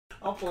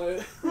I'll play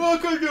it.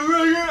 Welcome to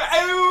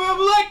I'm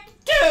like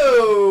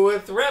 2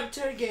 with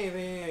Raptor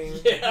Gaming.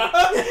 Yeah.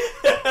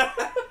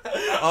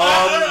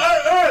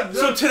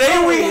 So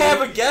today we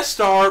have a guest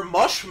star,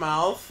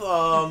 Mushmouth.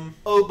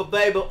 Oh,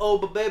 baby, go,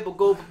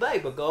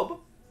 baby,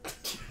 go.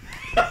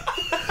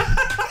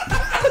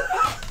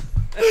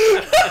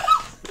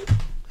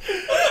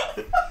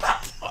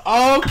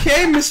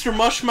 Okay, Mr.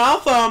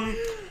 Mushmouth.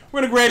 We're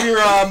gonna grab your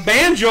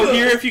banjo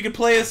here. If you could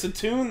play us a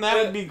tune, that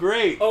would be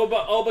great. Oh,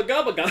 but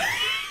gubba.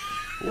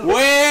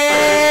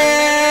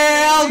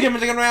 Well, give me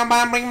the round,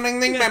 bang, bling, bling,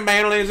 bling, bang,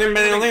 bang, bling, bling,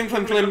 bling, bling,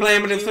 bling, bling,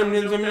 bling, bling,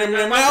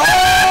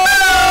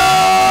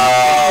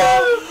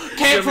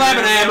 can't flap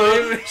an apple.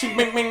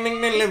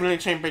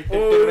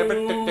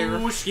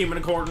 Oh, skimming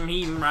a cord and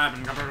eating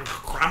riding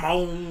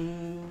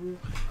crambone.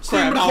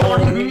 Skimming a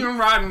cord and eating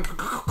riding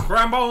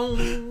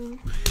crambone.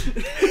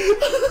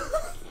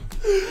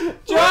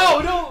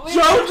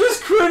 Joe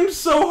just cringed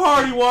so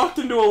hard he walked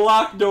into a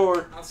locked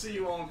door. I'll see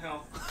you all in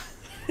hell.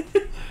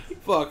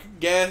 Fuck,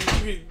 gas.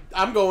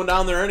 I'm going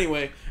down there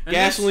anyway. And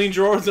gasoline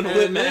drawers and a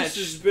lit match.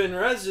 This has been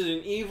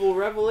Resident Evil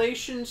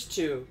Revelations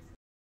 2.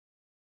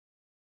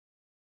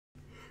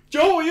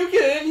 Joe, will you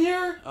get in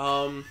here?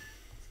 I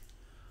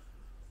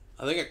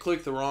think I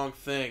clicked the wrong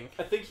thing.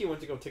 I think he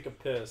went to go take a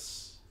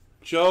piss.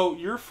 Joe,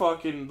 you're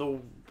fucking the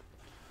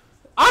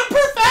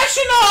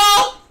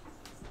unprofessional.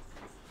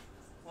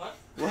 What?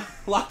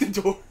 Lock the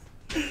door.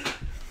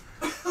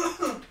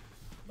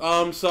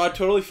 So I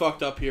totally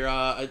fucked up here.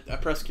 I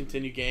pressed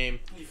continue game.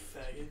 You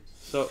faggot.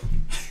 So,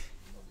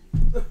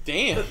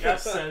 damn.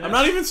 I'm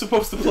not even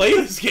supposed to play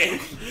this game.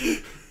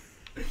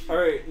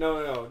 Alright,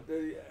 no.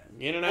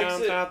 In and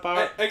out, top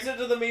out. Exit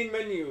to the main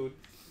menu.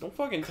 Don't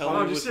fucking tell me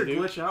what just to do.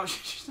 glitch out.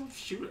 Just don't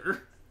shoot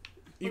her.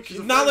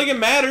 Not like it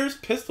matters.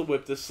 Pistol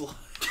whip this slut.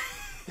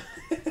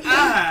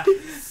 Ah!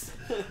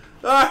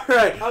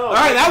 Alright.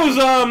 Alright, that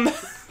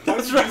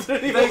was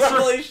Resident Evil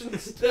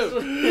Revelations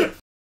 2.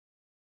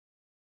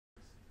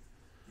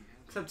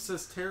 Except it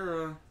says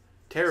Terra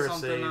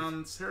Save.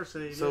 on Terra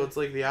Save. So it's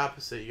like the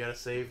opposite. You gotta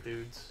save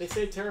dudes. They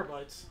say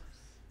terabytes.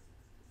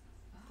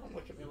 Don't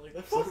look at me like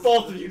that. Fuck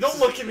both of you. Don't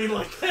look at me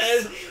like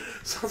that.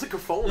 Sounds like a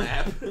phone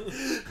app. We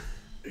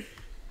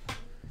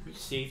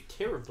save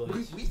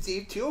terabytes. We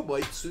save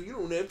terabytes so you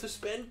don't have to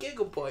spend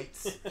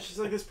gigabytes. She's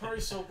like, this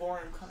party's so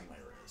boring. I'm cutting my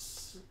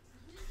wrists.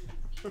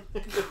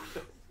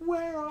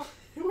 Where are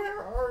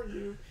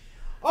you?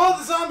 Oh,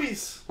 the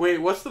zombies! Wait,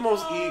 what's the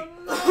most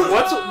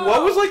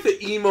what was like the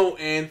emo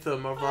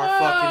anthem of our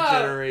fucking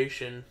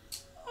generation?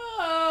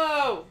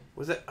 Oh!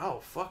 Was it? Oh,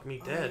 fuck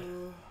me dead.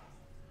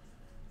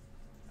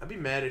 I'd be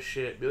mad as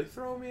shit. Be like,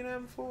 throw me an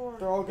M4.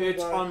 They're all good.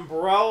 It's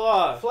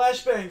Umbrella.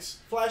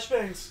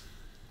 Flashbangs.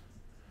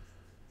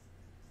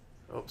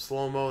 Oh,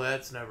 slow-mo,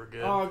 that's never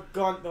good. Oh,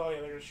 God. Oh,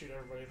 yeah, they're gonna shoot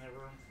everybody in that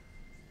room.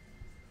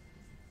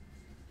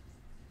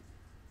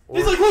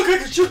 He's like, look, I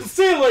can shoot the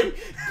ceiling!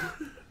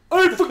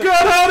 I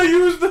forgot how to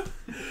use the...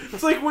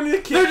 It's like when your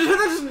kid... They're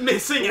just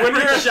missing every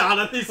shot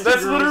of these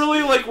That's girls.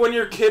 literally like when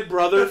your kid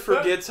brother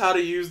forgets how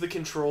to use the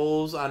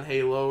controls on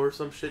Halo or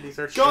some shit and he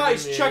starts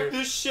Guys, shooting check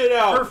this shit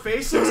out. Her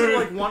face looks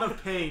like one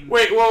of pain.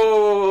 Wait,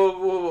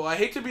 whoa. I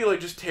hate to be like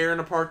just tearing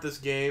apart this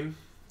game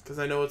because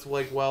I know it's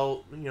like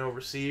well,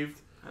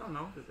 received. I don't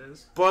know if it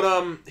is.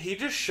 But he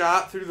just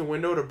shot through the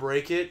window to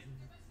break it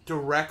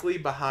directly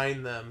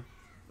behind them.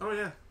 Oh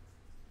yeah.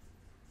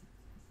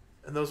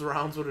 And those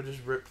rounds would have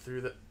just ripped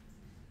through them.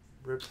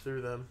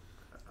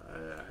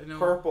 I know.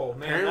 Purple,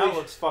 man, Apparently that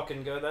looks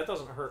fucking good. That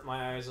doesn't hurt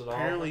my eyes at all.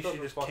 Apparently that she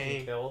just fucking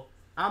came. kill.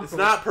 It's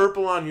not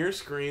purple on your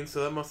screen,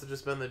 so that must have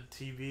just been the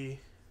TV.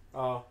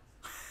 Oh.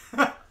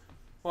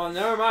 Well,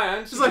 never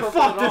mind. She's like,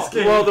 fuck this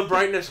game. Well, the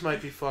brightness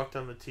might be fucked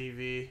on the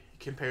TV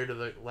compared to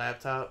the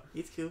laptop.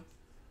 It's cool.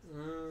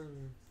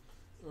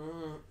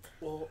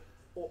 Well.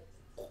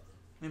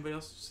 Anybody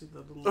else see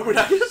the little... Are we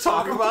not going to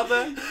talk about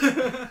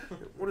that?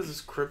 What is this,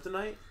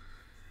 kryptonite?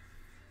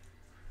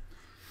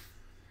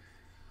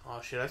 Oh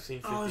shit, I've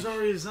seen 50... Oh, there's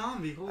already a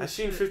zombie. Holy I've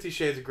seen 50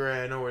 Shades of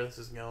Grey. I know where this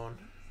is going.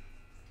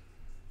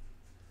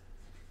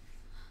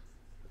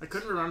 I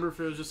couldn't remember if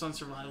it was just on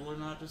survival or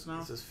not just now.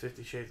 This is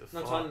 50 Shades of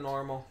That's Fuck. on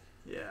normal.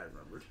 Yeah, I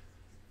remembered.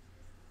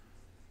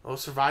 Oh,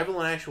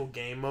 survival in actual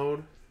game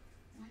mode?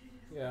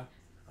 Yeah.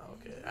 Oh,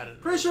 okay, I didn't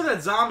know. Pretty sure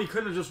that zombie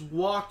couldn't have just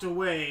walked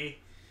away.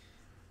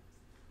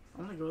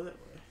 I'm gonna go that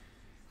way.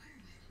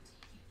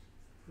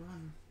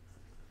 Run.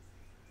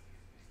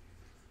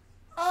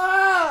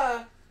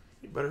 Ah!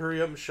 You better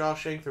hurry up and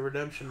Shawshank the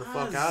Redemption the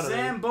fuck out of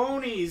there.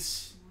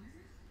 Zambonis.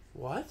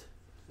 What?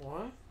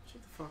 What?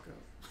 Shut the fuck up.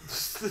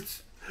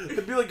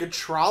 It'd be like a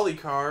trolley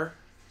car.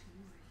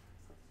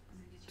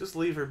 Just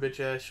leave her, bitch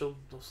ass. She'll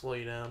slow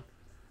you down.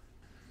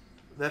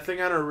 That thing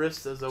on her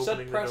wrist is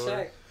opening the door.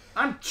 A.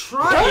 I'm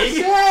trying! Press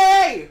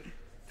A!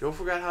 Joe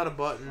forgot how to Oh,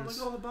 buttons. look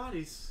at all the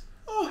bodies.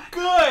 Oh,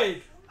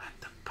 good! Let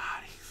the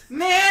bodies.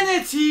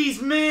 Manatees,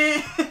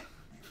 man!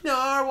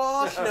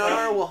 Narwhals.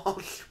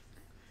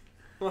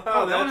 Wow,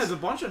 Oh, that one has a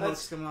bunch of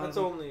hooks coming out That's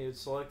of it. only a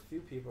select few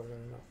people are going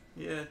to know.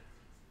 Yeah.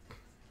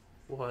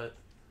 What?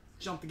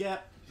 Jump the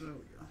gap. There we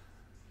go.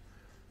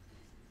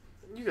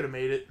 You could have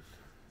made it.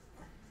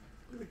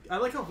 I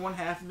like how one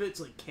half of it's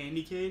like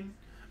candy cane,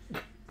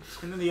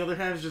 and then the other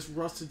half is just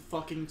rusted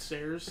fucking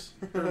stairs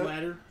or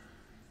ladder.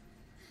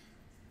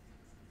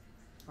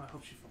 Oh, I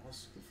hope she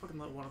falls. Fucking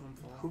let one of them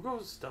fall. Who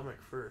goes stomach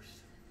first?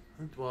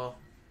 Well,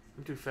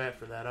 I'm too fat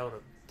for that. I would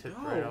have tipped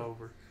right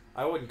over.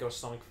 I wouldn't go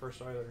stomach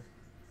first either.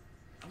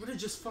 I would have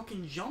just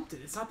fucking jumped it.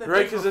 It's not that Right,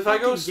 big because of a if I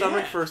go fucking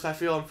stomach gap. first, I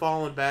feel I'm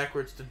falling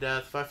backwards to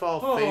death. If I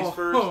fall face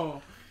first,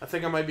 Oh. I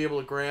think I might be able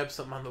to grab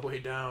something on the way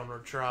down or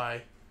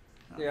try.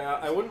 Yeah,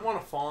 I wouldn't want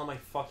to fall on my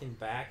fucking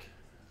back.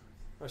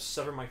 Or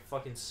sever my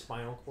fucking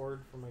spinal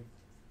cord from my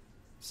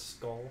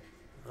skull.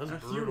 That's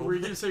If you brutal. were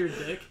you gonna say your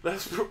dick?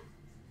 That's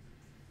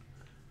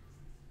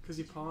Because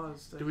you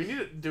paused. Do we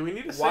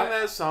need to sing What?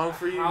 that song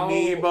for you? How-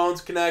 Knee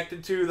bone's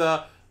connected to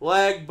the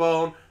leg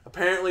bone.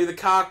 Apparently the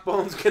cock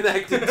bone's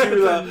connected to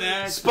the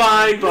neck.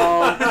 spine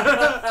bone.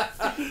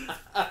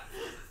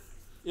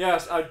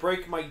 Yes, I'd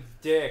break my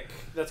dick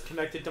that's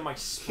connected to my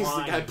He's spine.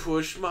 like, I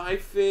push my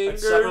I'd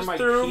fingers sever my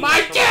through penis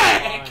my from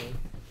dick. spine.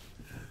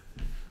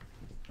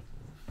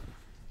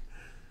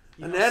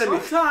 You know, Anatomy-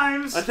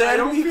 sometimes I anatomy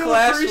don't feel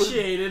class with-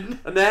 appreciated.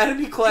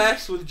 Anatomy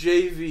class with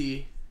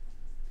JV.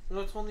 No,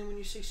 it's only when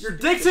you say Your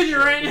stupid dick's in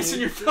your shit. anus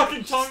and your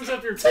fucking tongue's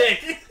up your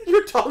dick.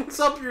 Your tongue's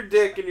up your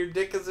dick and your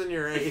dick is in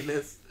your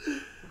anus.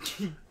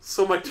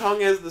 So my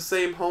tongue has the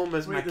same home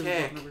as my Wait, there's a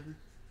cack. button over here.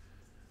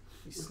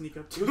 You sneak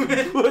up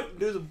to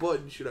There's a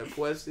button. Should I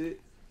press it?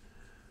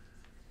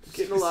 I'm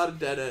getting a lot of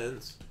dead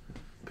ends.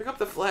 Pick up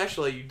the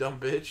flashlight, you dumb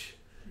bitch.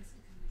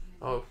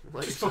 Oh,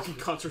 like Just fucking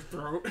cuts her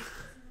throat.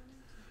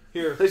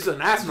 Here. That's not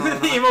a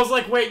knife. Emo's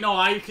like, wait, no,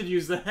 I could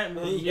use that.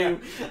 Yeah,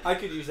 I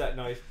could use that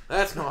knife.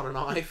 That's not a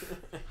knife.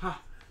 Ha,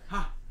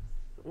 ha.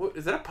 What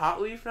is that? A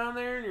pot leaf down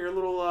there in your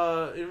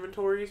little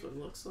inventory? That's what it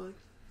looks like.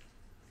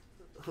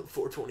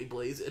 420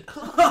 blaze it.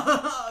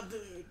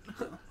 Dude.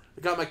 I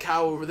got my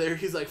cow over there.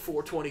 He's like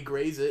 420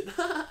 graze it.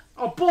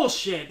 Oh,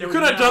 bullshit. You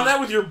could have done that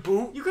with your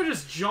boot. You could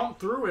just jump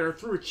through it or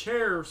through a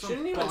chair or She something.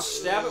 didn't even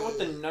stab it with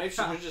the knife.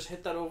 She could have just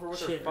hit that over with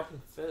her Shit.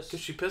 fucking fist. Cause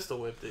she pistol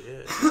whipped it.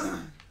 Yeah.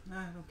 Nah,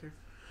 I don't care.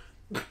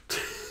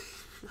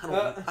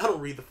 I don't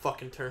read the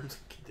fucking terms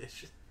and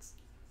conditions.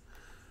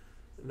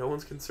 No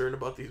one's concerned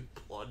about these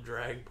blood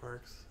drag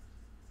marks.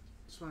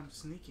 That's why I'm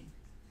sneaking.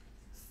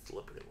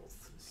 Slippery little.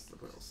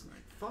 Slip little snake.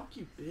 Fuck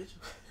you, bitch.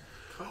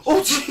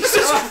 Oh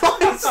Jesus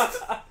Christ!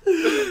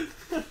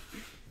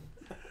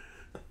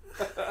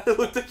 It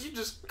looked like you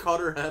just cut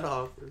her head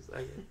off for a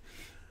second.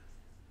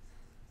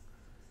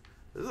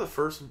 This is the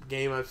first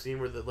game I've seen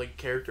where the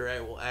character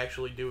will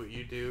actually do what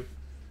you do.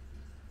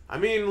 I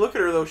mean, look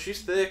at her though.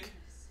 She's thick.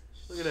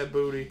 Look at that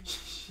booty.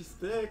 She's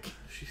thick.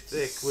 She's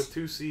thick with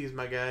 2 C's,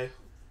 my guy.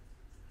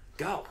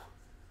 Go.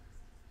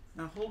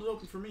 Now hold it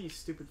open for me, you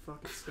stupid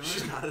fucking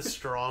She's scum. not as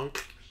strong.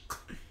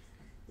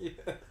 Yeah.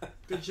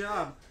 Good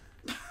job.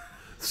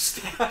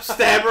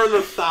 Stab her in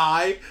the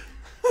thigh.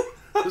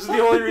 This is the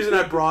only reason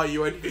I brought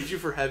you. I needed you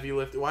for heavy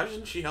lifting. Why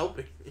isn't she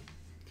helping me?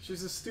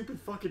 She's a stupid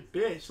fucking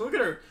bitch. Look at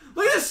her.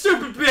 Look at this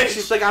stupid bitch.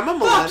 She's like, I'm a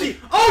Fuck millennial. you.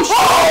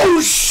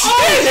 Oh shit.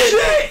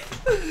 Oh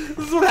shit!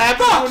 This is what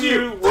happens Fuck when you.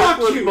 you work Fuck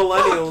with you.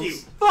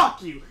 millennials.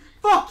 Fuck you.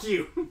 Fuck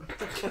you.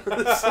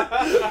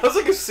 That was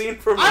like a scene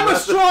from I'm The a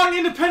Revenant. strong,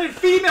 independent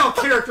female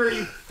character,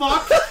 you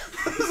fuck.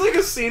 It was like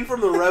a scene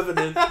from The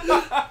Revenant.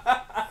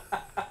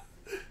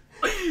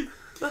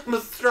 I'm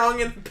a strong,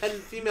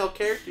 independent female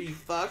character, you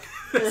fuck.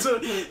 Tip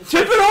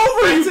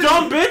it over, you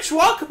dumb bitch!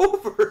 Walk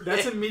over!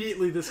 That's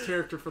immediately this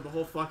character for the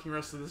whole fucking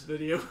rest of this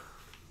video.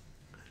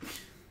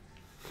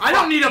 I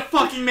don't need a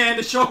fucking man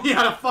to show me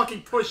how to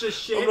fucking push this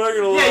shit. I'm not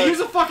gonna Yeah, lie. use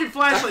a fucking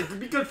flashlight. It'd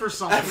be good for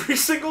something. Every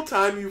single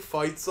time you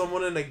fight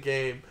someone in a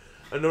game,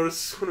 I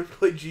notice when we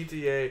play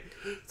GTA,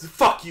 it's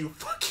fuck you,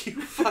 fuck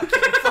you, fuck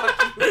you,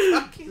 fuck you,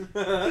 fuck you.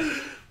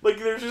 Like,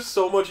 there's just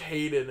so much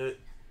hate in it.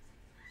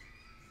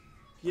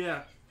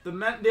 Yeah.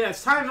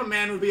 It's times a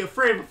man would be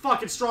afraid of a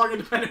fucking strong,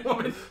 independent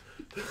woman.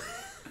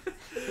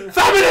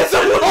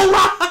 Feminism will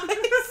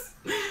rise!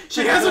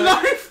 She has a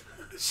knife!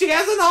 She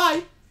has a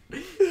knife!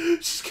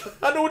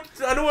 I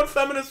know what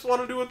feminists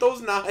want to do with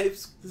those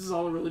knives. This is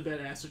all a really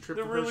bad acid trip.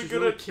 They're for her. really She's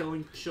good at-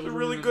 killing children. They're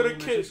really in good at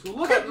elementary kids. school.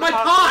 Look Cutting at my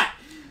hot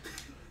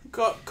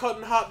pot!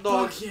 Cutting hot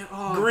dogs. Fuck yeah.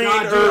 Oh, Green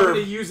God, dude, I'm herb. gonna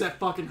use that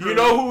fucking herb. You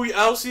know who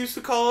else used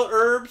to call it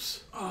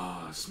herbs?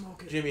 Oh,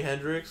 smoke it. Jimi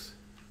Hendrix.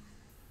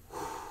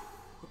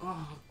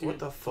 Oh, dude. What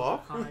the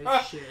fuck? High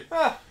as shit.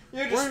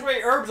 You just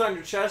spray herbs on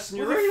your chest and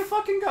you're Where the ready to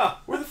fucking go.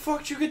 Where the fuck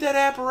did you get that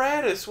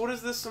apparatus? What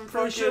is this, some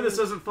Pretty fucking... sure this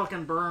doesn't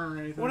fucking burn or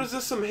anything. What is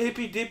this, some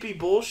hippy-dippy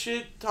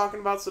bullshit?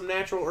 Talking about some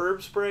natural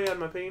herb spray on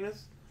my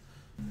penis?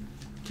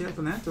 Can't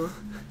open that door.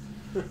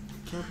 Can't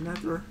open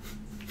that door.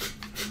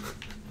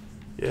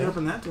 Yeah. Can't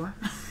open that door.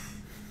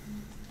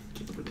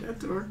 Can't open that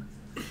door.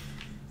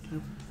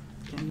 Can't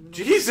open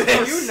Jesus!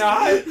 Are you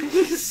not?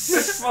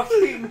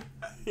 Fucking...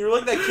 You were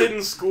like that kid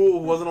in school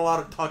who wasn't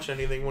allowed to touch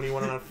anything when he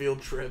went on a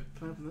field trip.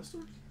 Can I open this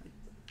door?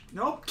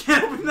 Nope,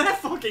 can't open that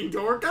fucking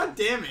door. God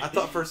damn it. I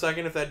thought for a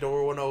second if that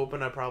door wouldn't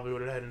open, I probably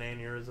would have had an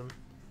aneurysm.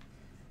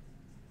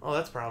 Oh,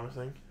 that's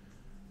promising.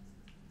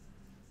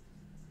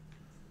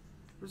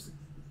 Where's the...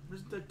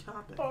 Where's the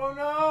topic? Oh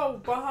no!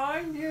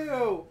 Behind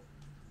you!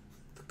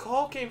 The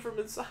call came from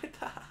inside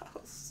the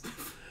house.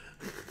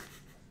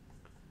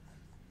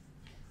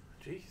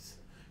 Jeez.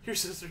 Your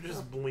sister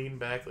just leaned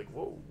back like,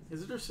 whoa.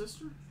 Is it her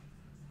sister?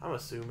 I'm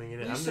assuming it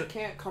is. Lisa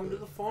can't come to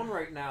the phone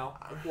right now.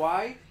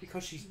 Why?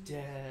 Because she's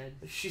dead.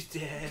 She's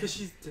dead. Because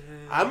she's dead.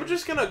 I'm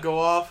just gonna go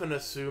off and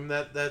assume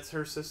that that's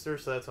her sister,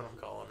 so that's what I'm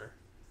calling her.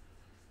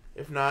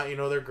 If not,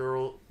 they're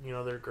girls.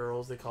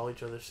 They call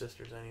each other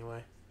sisters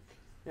anyway.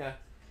 Yeah.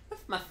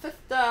 That's my sister.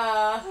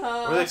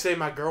 Or they say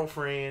my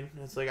girlfriend.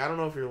 It's like, I don't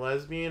know if you're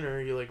lesbian or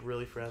you're like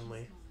really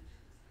friendly.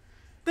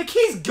 The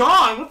key's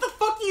gone! What the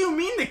fuck do you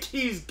mean the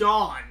key's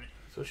gone?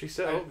 So she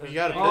said, oh, you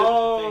got it.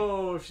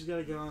 Oh, she's got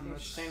a gun.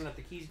 She's saying that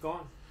the key's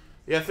gone.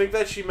 Yeah, I think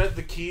that she meant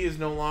the key is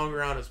no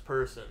longer on his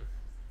person.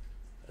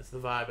 That's the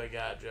vibe I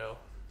got, Joe.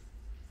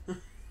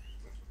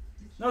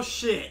 No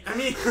shit. I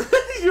mean...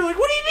 You're like,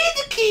 what do you mean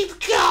the key's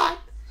gone?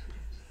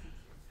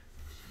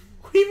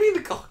 What do you mean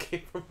the call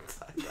came from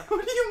inside the house?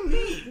 What do you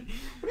mean?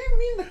 What do you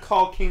mean the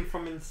call came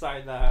from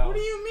inside the house? What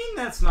do you mean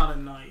that's not a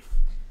knife?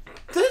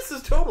 This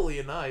is totally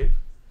a knife.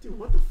 Dude,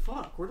 what the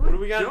fuck? Where What do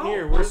we got go?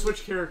 here? We'll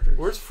switch characters.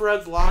 Where's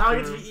Fred's now locker I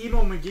get to room? be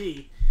Emo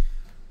McGee.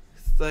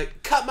 It's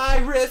like, cut my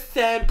wrists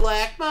and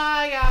black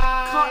my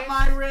eyes. Cut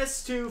my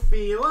wrist to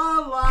feel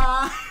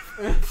alive.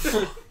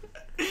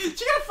 She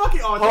got a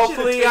fucking... Oh,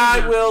 Hopefully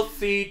I will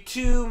see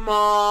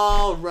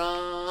tomorrow.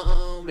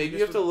 Maybe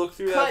you have to look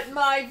through that. Cut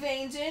my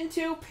veins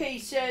into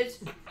pieces.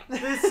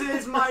 This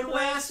is my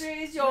last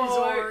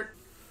resort.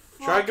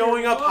 Try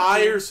going up Fucking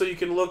higher lovely. so you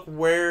can look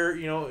where,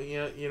 you know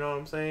what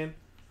I'm saying?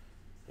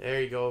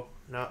 There you go.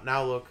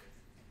 Now look.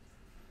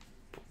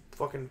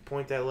 Fucking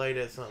point that light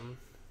at something.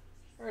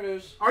 There it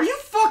is. Are you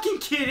fucking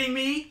kidding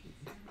me?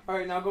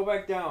 Alright, now go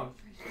back down.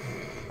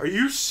 Are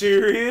you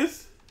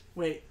serious?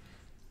 Wait.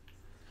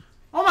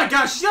 Oh my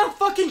god, she's gotta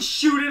fucking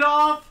shoot it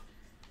off!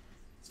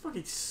 It's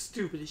fucking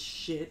stupid as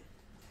shit.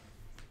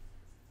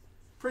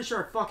 Pretty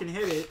sure I fucking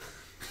hit it.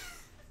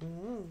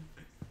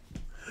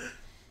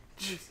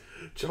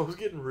 Joe's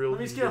getting real. Let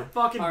me just get a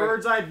fucking Alright.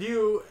 bird's eye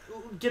view,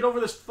 get over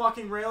this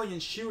fucking railing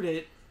and shoot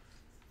it.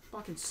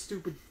 Fucking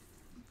stupid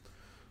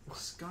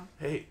skunk.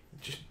 Hey,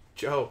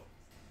 Joe.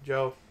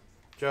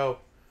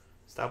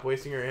 Stop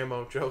wasting your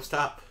ammo. Joe,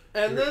 stop.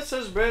 And this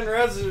has been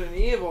Resident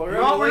Evil.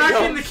 No, we're not Yo,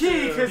 getting the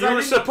key because You I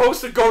were didn't... supposed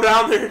to go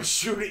down there and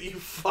shoot it, you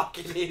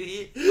fucking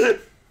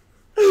idiot.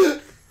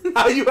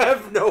 Now you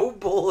have no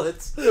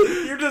bullets.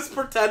 You're just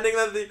pretending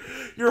that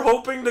you're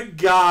hoping to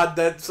God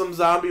that some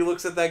zombie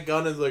looks at that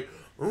gun and is like,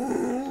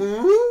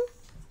 ooh.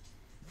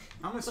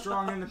 I'm a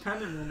strong,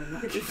 independent woman.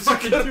 I can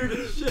fucking do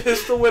this shit.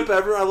 Pistol whip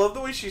ever. I love the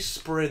way she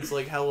sprints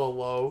like hella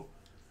low.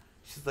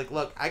 She's like,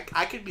 look, I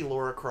could be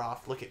Lara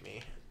Croft. Look at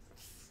me.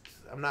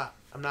 I'm not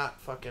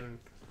fucking.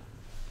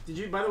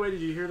 By the way,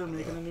 did you hear they're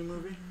making a new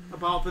movie?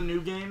 About the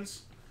new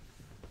games?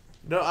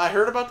 No, I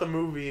heard about the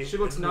movie. She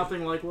looks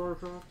nothing like Lara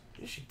Croft.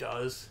 Yeah, she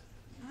does.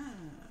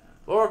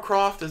 Lara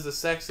Croft is a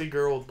sexy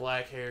girl with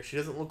black hair. She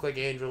doesn't look like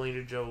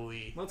Angelina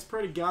Jolie. Let's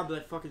pray to God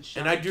that fucking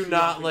shot. And I do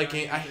not like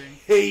I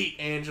hate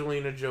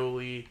Angelina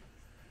Jolie.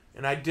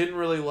 And I didn't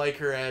really like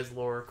her as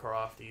Lara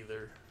Croft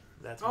either.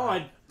 That's Oh,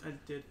 my, I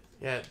did.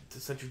 yeah,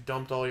 since you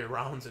dumped all your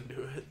rounds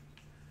into it.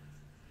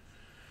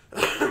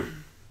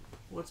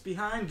 What's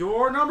behind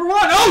door number 1?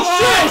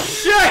 Oh,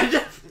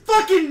 shit!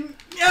 Fucking...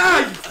 Yeah,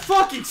 you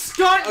fucking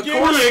skunt! Of Give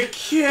course- me a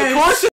kiss! Of course